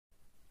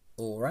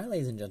Alright,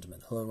 ladies and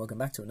gentlemen, hello and welcome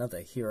back to another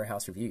Hero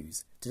House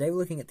Reviews. Today we're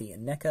looking at the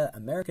Neca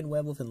American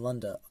Werewolf in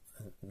London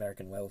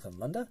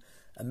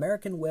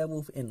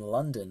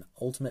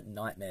Ultimate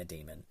Nightmare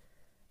Demon.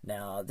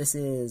 Now, this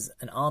is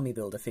an army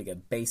builder figure,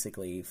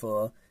 basically,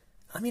 for...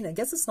 I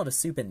guess it's not a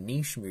super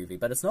niche movie,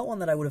 but it's not one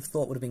that I would have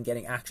thought would have been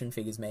getting action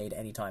figures made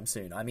anytime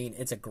soon. I mean,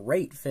 it's a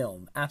great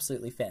film,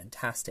 absolutely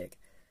fantastic.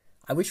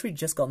 I wish we'd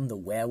just gotten the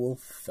werewolf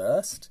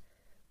first.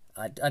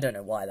 I don't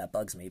know why that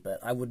bugs me, but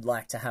I would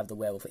like to have the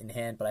werewolf in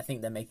hand, but I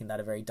think they're making that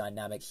a very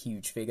dynamic,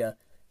 huge figure,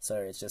 so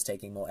it's just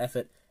taking more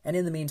effort. And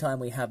in the meantime,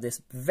 we have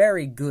this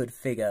very good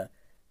figure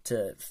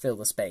to fill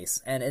the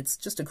space, and it's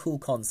just a cool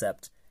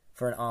concept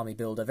for an army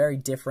builder, very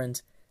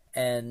different,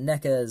 and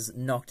Neca's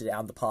knocked it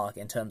out of the park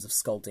in terms of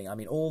sculpting. I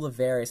mean, all the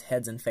various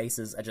heads and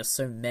faces are just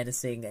so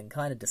menacing and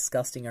kind of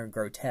disgusting and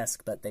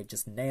grotesque, but they've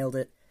just nailed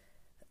it.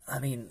 I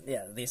mean,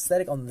 yeah, the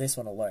aesthetic on this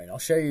one alone. I'll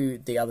show you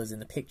the others in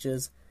the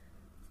pictures.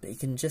 But you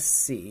can just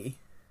see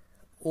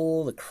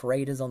all the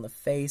craters on the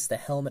face, the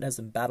helmet has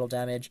some battle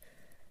damage,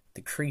 the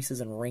creases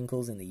and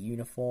wrinkles in the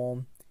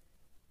uniform,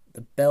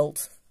 the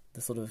belt, the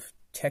sort of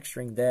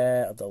texturing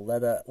there of the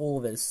leather, all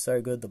of it is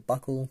so good, the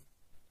buckle.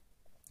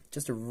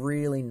 Just a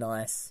really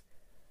nice,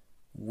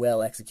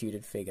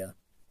 well-executed figure.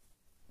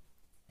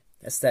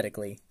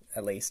 Aesthetically,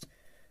 at least.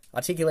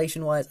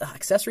 Articulation-wise,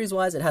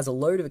 accessories-wise, it has a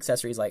load of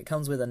accessories, like it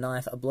comes with a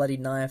knife, a bloody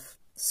knife,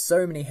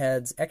 so many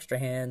heads, extra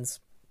hands,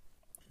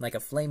 like a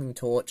flaming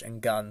torch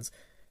and guns.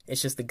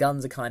 It's just the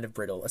guns are kind of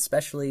brittle,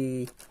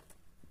 especially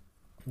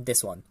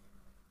this one.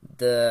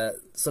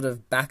 The sort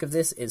of back of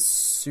this is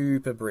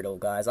super brittle,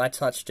 guys. I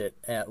touched it,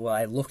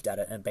 I looked at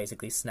it and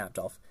basically snapped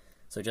off.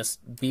 So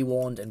just be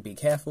warned and be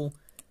careful.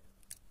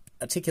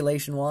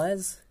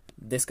 Articulation-wise,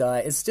 this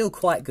guy is still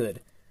quite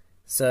good.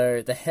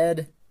 So the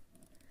head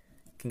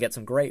can get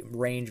some great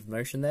range of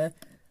motion there.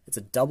 It's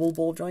a double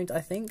ball joint,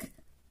 I think.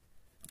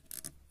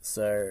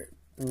 So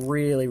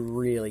really,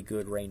 really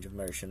good range of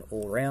motion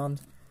all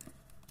around.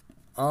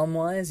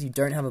 Arm-wise, you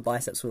don't have a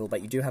bicep swivel,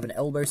 but you do have an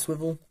elbow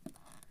swivel.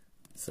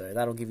 So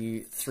that'll give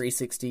you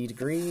 360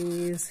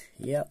 degrees.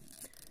 Yep.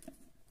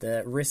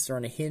 The wrists are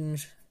on a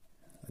hinge,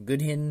 a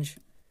good hinge.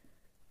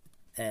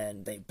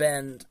 And they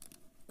bend,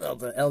 well,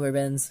 the elbow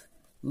bends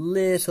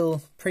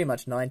little, pretty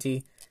much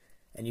 90.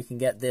 And you can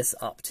get this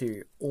up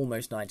to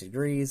almost 90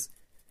 degrees.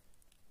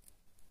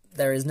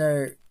 There is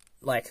no,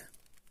 like,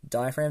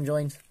 diaphragm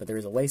joint, but there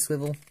is a waist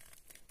swivel.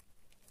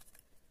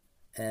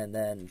 And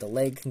then the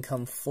leg can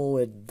come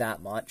forward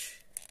that much,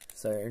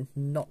 so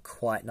not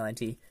quite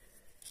 90.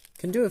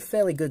 Can do a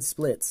fairly good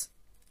splits.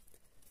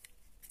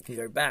 You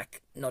go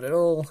back, not at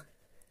all.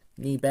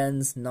 Knee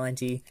bends,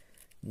 90.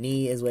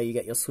 Knee is where you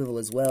get your swivel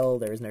as well.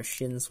 There is no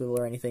shin swivel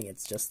or anything,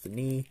 it's just the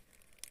knee.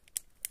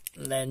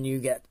 And then you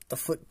get the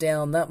foot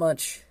down that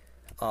much,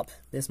 up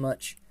this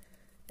much,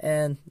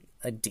 and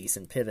a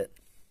decent pivot.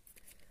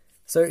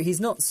 So he's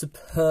not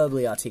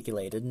superbly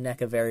articulated,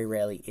 Neca very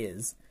rarely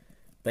is.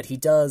 But he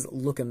does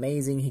look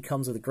amazing. He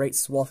comes with a great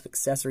swath of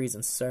accessories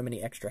and so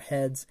many extra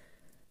heads.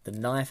 The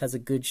knife has a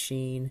good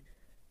sheen.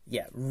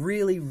 Yeah,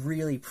 really,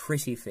 really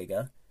pretty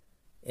figure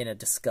in a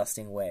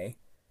disgusting way.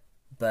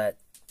 But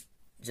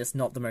just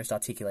not the most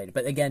articulated.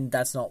 But again,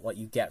 that's not what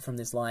you get from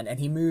this line.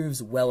 And he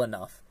moves well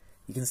enough.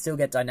 You can still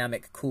get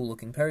dynamic,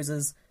 cool-looking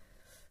poses.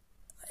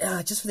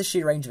 Just for the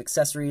sheer range of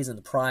accessories and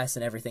the price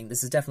and everything,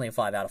 this is definitely a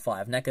 5 out of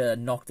 5. Neca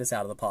knocked this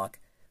out of the park.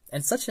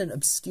 And such an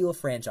obscure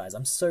franchise.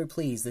 I'm so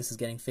pleased this is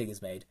getting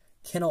figures made.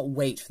 Cannot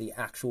wait for the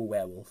actual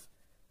werewolf.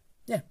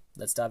 Yeah,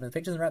 let's dive into the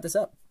pictures and wrap this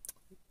up.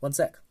 One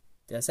sec.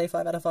 Did I say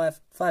 5 out of 5?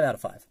 5 out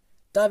of 5.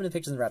 Dive into the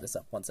pictures and wrap this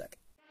up. One sec.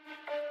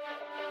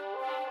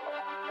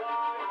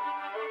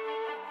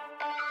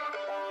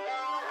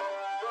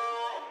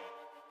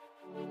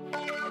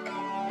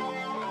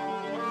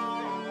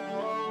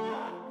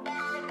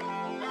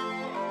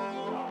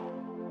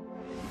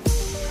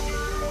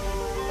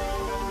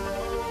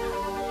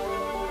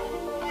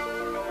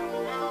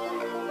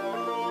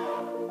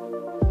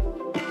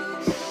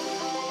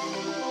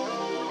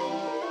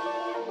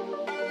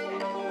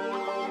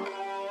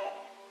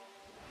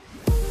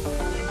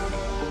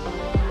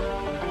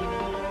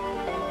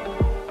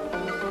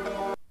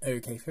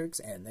 Okay folks,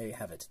 and there you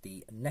have it,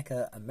 the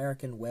Neca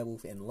American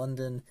Werewolf in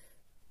London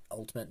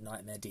Ultimate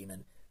Nightmare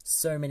Demon.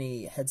 So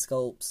many head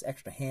sculpts,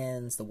 extra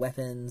hands, the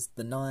weapons,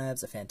 the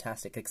knives are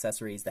fantastic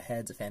accessories, the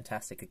heads are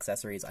fantastic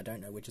accessories. I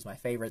don't know which is my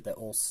favourite, they're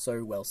all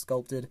so well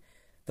sculpted.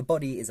 The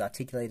body is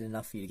articulated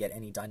enough for you to get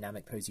any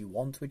dynamic pose you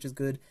want, which is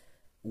good.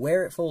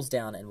 Where it falls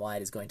down and why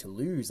it is going to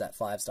lose that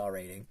 5-star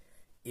rating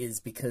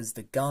is because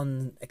the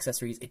gun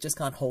accessories, it just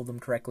can't hold them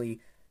correctly,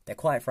 they're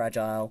quite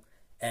fragile.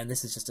 And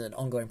this is just an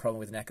ongoing problem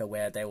with Neca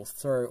where they will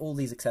throw all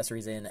these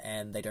accessories in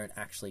and they don't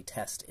actually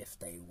test if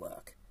they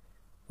work.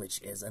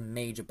 Which is a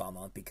major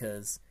bummer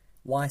because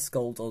why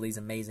sculpt all these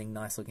amazing,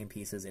 nice-looking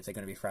pieces if they're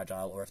going to be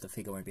fragile or if the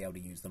figure won't be able to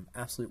use them?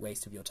 Absolute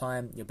waste of your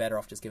time. You're better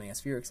off just giving us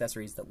fewer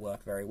accessories that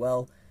work very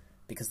well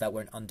because that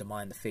won't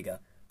undermine the figure.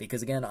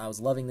 Because again, I was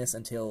loving this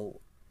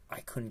until I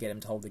couldn't get him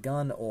to hold the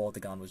gun or the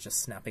gun was just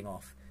snapping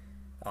off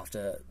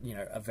after, you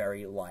know, a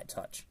very light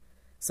touch.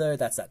 So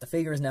that's that. The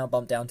figure is now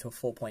bumped down to a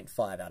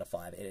 4.5 out of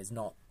 5. It is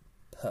not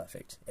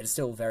perfect. It is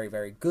still very,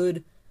 very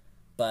good,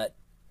 but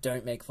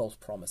don't make false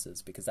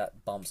promises, because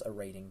that bumps a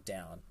rating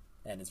down,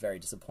 and it's very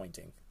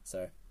disappointing.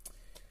 So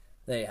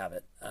there you have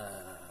it.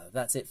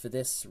 That's it for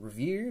this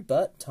review,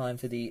 but time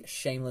for the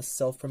shameless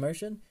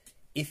self-promotion.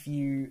 If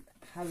you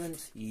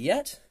haven't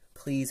yet,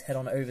 please head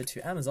on over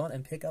to Amazon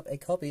and pick up a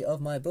copy of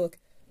my book,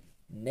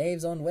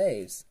 Knaves on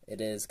Waves. It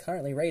is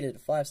currently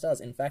rated 5 stars.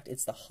 In fact,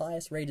 it's the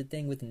highest rated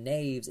thing with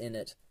Knaves in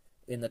it,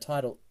 in the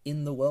title,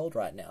 in the world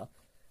right now.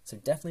 So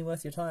definitely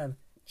worth your time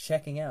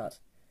checking out.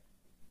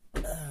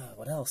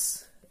 What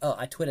else? Oh,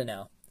 I Twitter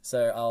now.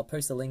 So I'll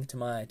post a link to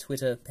my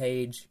Twitter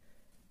page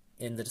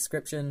in the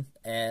description.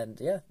 And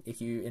yeah, if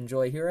you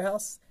enjoy Hero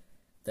House,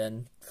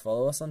 then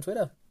follow us on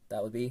Twitter.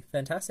 That would be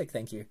fantastic,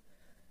 thank you.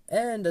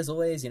 And as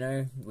always, you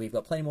know, we've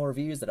got plenty more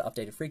reviews that are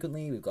updated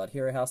frequently. We've got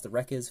Hero House, the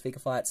Wreckers, Figure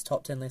Fights,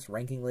 Top 10 lists,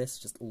 ranking lists,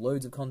 just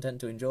loads of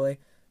content to enjoy.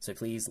 So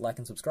please like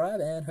and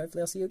subscribe, and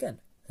hopefully I'll see you again.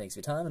 Thanks for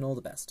your time, and all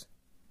the best.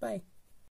 Bye.